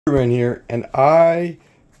In here, and I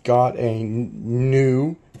got a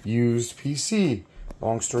new used PC.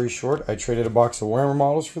 Long story short, I traded a box of Warhammer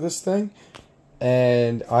models for this thing,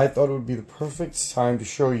 and I thought it would be the perfect time to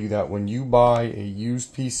show you that when you buy a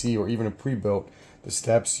used PC or even a pre-built, the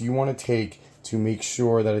steps you want to take to make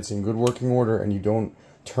sure that it's in good working order and you don't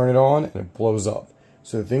turn it on and it blows up.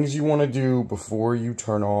 So the things you want to do before you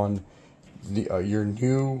turn on your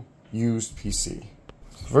new used PC.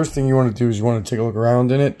 First thing you want to do is you want to take a look around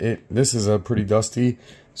in it. This is pretty dusty,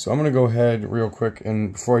 so I'm going to go ahead real quick,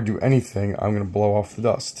 and before I do anything, I'm going to blow off the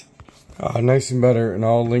dust. Nice and better, and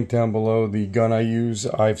I'll link down below the gun I use.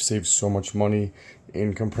 I've saved so much money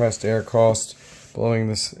in compressed air cost, blowing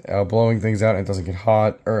things out, and it doesn't get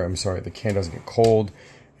hot, or I'm sorry, the can doesn't get cold,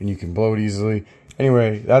 and you can blow it easily.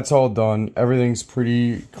 Anyway, that's all done. Everything's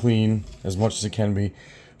pretty clean, as much as it can be.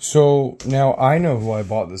 So now I know who I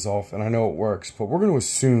bought this off and I know it works, but we're going to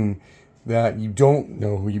assume that you don't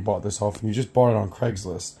know who you bought this off and you just bought it on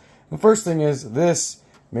Craigslist. The first thing is, this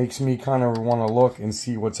makes me kind of want to look and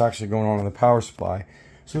see what's actually going on in the power supply.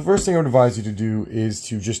 So the first thing I would advise you to do is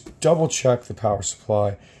to just double check the power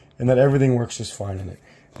supply and that everything works just fine in it.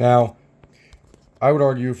 Now, I would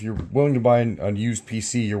argue if you're willing to buy a used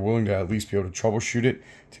PC, you're willing to at least be able to troubleshoot it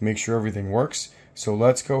to make sure everything works. So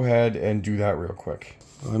let's go ahead and do that real quick.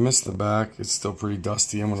 I missed the back. It's still pretty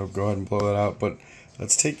dusty. I'm going to go ahead and blow that out. But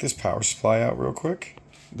let's take this power supply out real quick.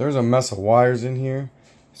 There's a mess of wires in here.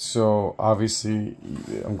 So obviously,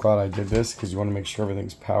 I'm glad I did this because you want to make sure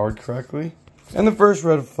everything's powered correctly. And the first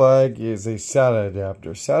red flag is a SATA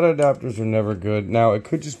adapter. SATA adapters are never good. Now, it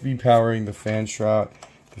could just be powering the fan shroud,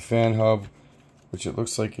 the fan hub, which it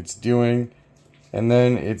looks like it's doing. And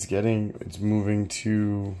then it's moving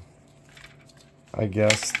to, I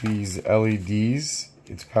guess, these LEDs.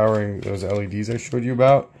 It's powering those LEDs I showed you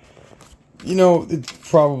about. You know, it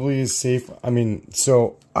probably is safe. I mean,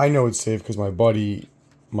 so I know it's safe because my buddy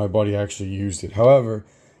actually used it. However,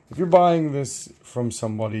 if you're buying this from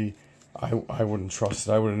somebody, I wouldn't trust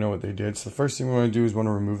it. I wouldn't know what they did. So the first thing we want to do is want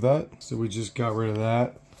to remove that. So we just got rid of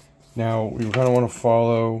that. Now we kind of want to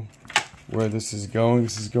follow where this is going.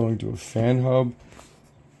 This is going to a fan hub,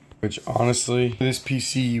 which honestly, this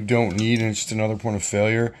PC you don't need, and it's just another point of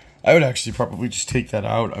failure. I would actually probably just take that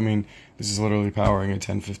out. I mean, this is literally powering a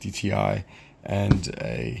 1050 Ti and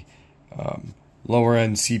a lower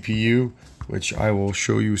end CPU, which I will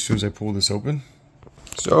show you as soon as I pull this open.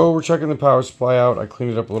 So we're checking the power supply out. I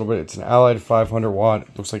cleaned it up a little bit. It's an Allied 500 watt.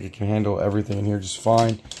 It looks like it can handle everything in here just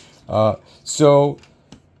fine. So,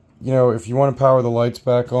 you know, if you want to power the lights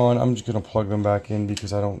back on, I'm just going to plug them back in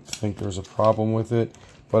because I don't think there's a problem with it.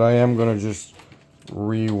 But I am going to just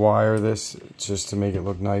rewire this just to make it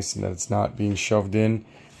look nice and that it's not being shoved in.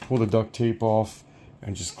 Pull the duct tape off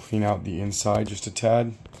and just clean out the inside just a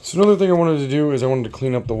tad. So another thing I wanted to do is I wanted to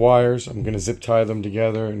clean up the wires. I'm going to zip tie them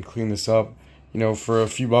together and clean this up. You know, for a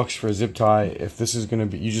few bucks for a zip tie, if this is going to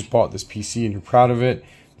be, you just bought this PC and you're proud of it,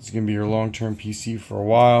 it's going to be your long-term PC for a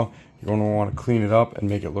while. You're going to want to clean it up and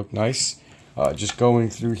make it look nice. Just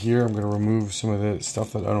going through here, I'm going to remove some of the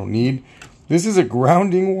stuff that I don't need. This is a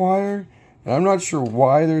grounding wire. And I'm not sure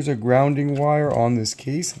why there's a grounding wire on this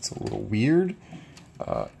case. It's a little weird.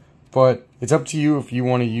 But it's up to you if you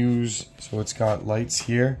want to use, so it's got lights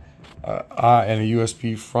here and a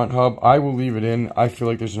USB front hub. I will leave it in. I feel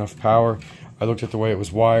like there's enough power. I looked at the way it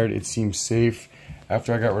was wired. It seems safe.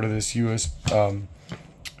 After I got rid of this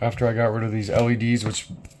after I got rid of these LEDs, which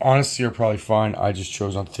honestly are probably fine, I just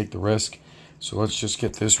chose not to take the risk. So let's just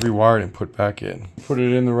get this rewired and put back in. Put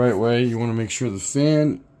it in the right way. You want to make sure the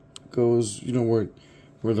fan goes, you know,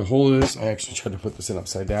 where the hole is. I actually tried to put this in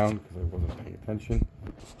upside down because I wasn't paying attention.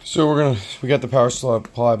 So we got the power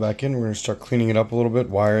supply back in. We're gonna start cleaning it up a little bit,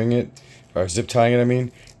 wiring it, or zip tying it. I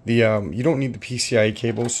mean, you don't need the PCIe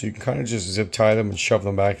cables, so you can kind of just zip tie them and shove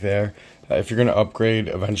them back there. If you're gonna upgrade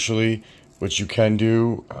eventually, which you can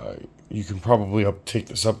do, you can probably take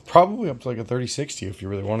this up probably up to like a 3060 if you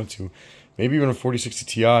really wanted to, maybe even a 4060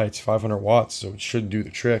 Ti. It's 500 watts, so it should do the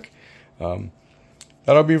trick.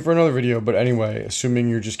 That'll be for another video, but anyway, assuming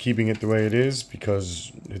you're just keeping it the way it is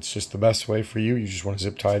because it's just the best way for you, you just want to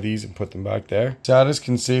zip tie these and put them back there. SATAs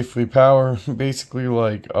can safely power basically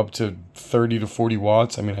like up to 30 to 40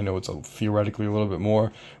 watts. I mean, I know it's theoretically a little bit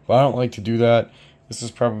more, but I don't like to do that. This is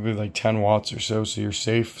probably like 10 watts or so, so you're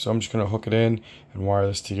safe. So I'm just going to hook it in and wire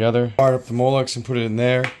this together. Fire up the Molex and put it in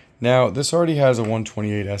there. Now, this already has a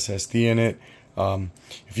 128 SSD in it.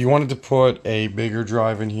 If you wanted to put a bigger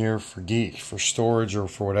drive in here for storage or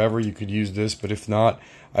for whatever, you could use this, but if not,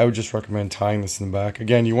 I would just recommend tying this in the back.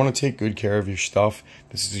 Again, you want to take good care of your stuff.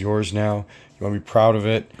 This is yours now. You want to be proud of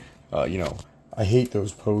it. You know, I hate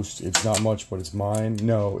those posts. It's not much, but it's mine.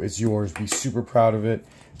 No, it's yours. Be super proud of it.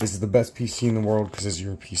 This is the best PC in the world because it's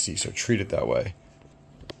your PC, so treat it that way.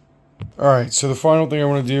 Alright, so the final thing I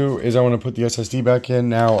want to do is I want to put the SSD back in.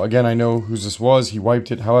 Now, again, I know whose this was. He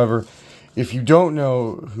wiped it. However, if you don't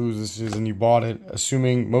know who this is and you bought it,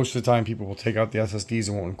 assuming most of the time people will take out the SSDs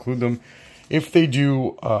and won't include them. If they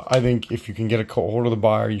do, I think if you can get a hold of the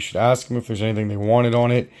buyer, you should ask them if there's anything they wanted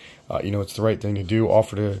on it. You know, it's the right thing to do.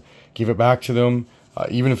 Offer to give it back to them.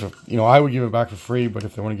 Even if, you know, I would give it back for free, but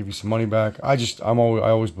if they want to give you some money back, I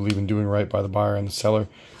always believe in doing right by the buyer and the seller.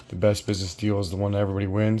 The best business deal is the one that everybody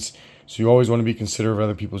wins. So you always want to be considerate of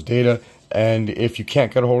other people's data. And if you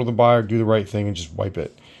can't get a hold of the buyer, do the right thing and just wipe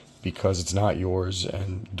it because it's not yours,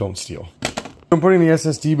 and don't steal. I'm putting the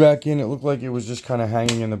SSD back in. It looked like it was just kind of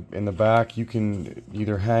hanging in the back. You can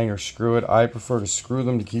either hang or screw it. I prefer to screw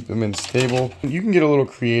them to keep them in stable. You can get a little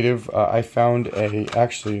creative. I found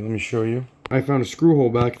actually, let me show you. I found a screw hole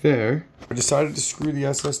back there. I decided to screw the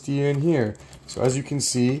SSD in here. So as you can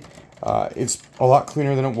see, it's a lot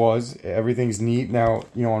cleaner than it was. Everything's neat. Now,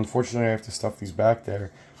 you know, unfortunately I have to stuff these back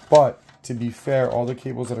there. But to be fair, all the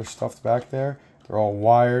cables that are stuffed back there, they're all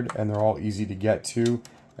wired and they're all easy to get to.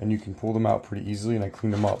 And you can pull them out pretty easily, and I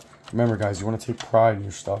cleaned them up. Remember, guys, you want to take pride in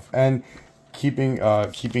your stuff. And keeping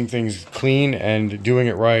things clean and doing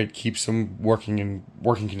it right keeps them working in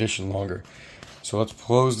working condition longer. So let's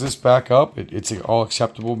close this back up. It's all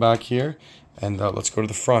acceptable back here. And let's go to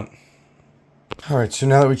the front. Alright, so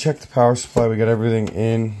now that we checked the power supply, we got everything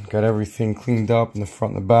in, got everything cleaned up in the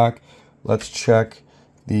front and the back. Let's check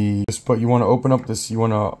but you want to open up the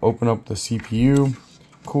CPU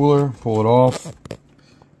cooler, pull it off,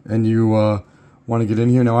 and you want to get in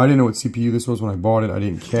here. Now, I didn't know what CPU this was when I bought it. I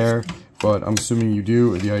didn't care, but I'm assuming you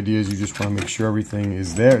do. The idea is you just want to make sure everything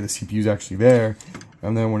is there. The CPU is actually there,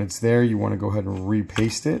 and then when it's there, you want to go ahead and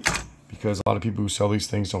repaste it, because a lot of people who sell these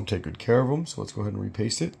things don't take good care of them. So let's go ahead and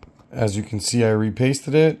repaste it. As you can see, I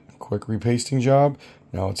repasted it. Quick repasting job.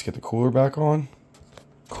 Now let's get the cooler back on.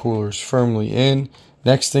 Cooler's firmly in.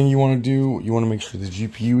 Next thing you want to do, you want to make sure the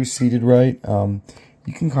GPU is seated right.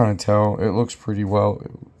 You can kind of tell it looks pretty well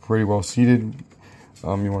seated.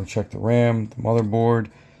 You want to check the RAM, the motherboard.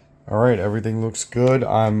 All right, everything looks good.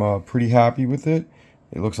 I'm pretty happy with it.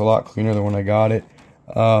 It looks a lot cleaner than when I got it.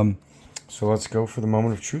 So let's go for the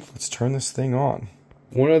moment of truth. Let's turn this thing on.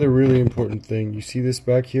 One other really important thing, you see this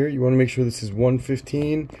back here? You want to make sure this is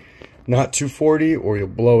 115, not 240, or you'll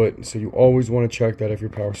blow it. So you always want to check that if your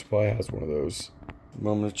power supply has one of those.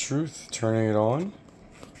 Moment of truth, turning it on.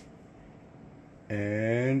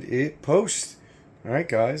 And it posts. Alright,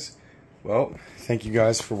 guys. Well, thank you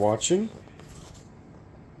guys for watching.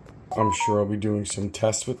 I'm sure I'll be doing some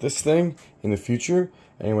tests with this thing in the future.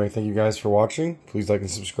 Anyway, thank you guys for watching. Please like and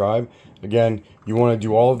subscribe. Again, you want to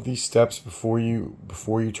do all of these steps before you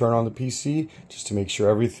turn on the PC, just to make sure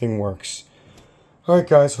everything works. Alright,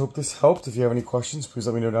 guys. Hope this helped. If you have any questions, please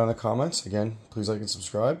let me know down in the comments. Again, please like and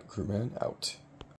subscribe. Crewman out.